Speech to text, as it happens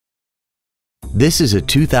This is a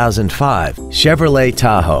 2005 Chevrolet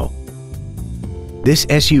Tahoe. This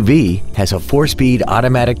SUV has a 4-speed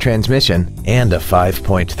automatic transmission and a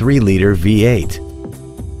 5.3-liter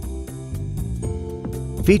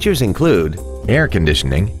V8. Features include air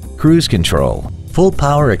conditioning, cruise control, full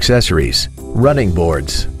power accessories, running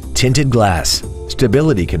boards, tinted glass,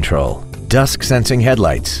 stability control, dusk sensing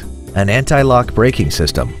headlights, an anti-lock braking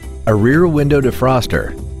system, a rear window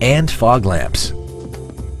defroster, and fog lamps.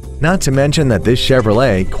 Not to mention that this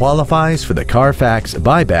Chevrolet qualifies for the Carfax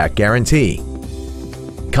buyback guarantee.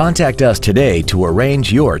 Contact us today to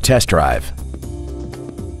arrange your test drive.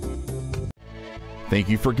 Thank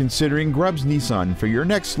you for considering Grubbs Nissan for your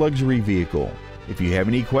next luxury vehicle. If you have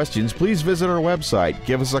any questions, please visit our website,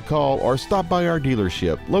 give us a call, or stop by our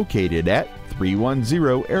dealership located at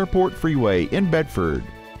 310 Airport Freeway in Bedford.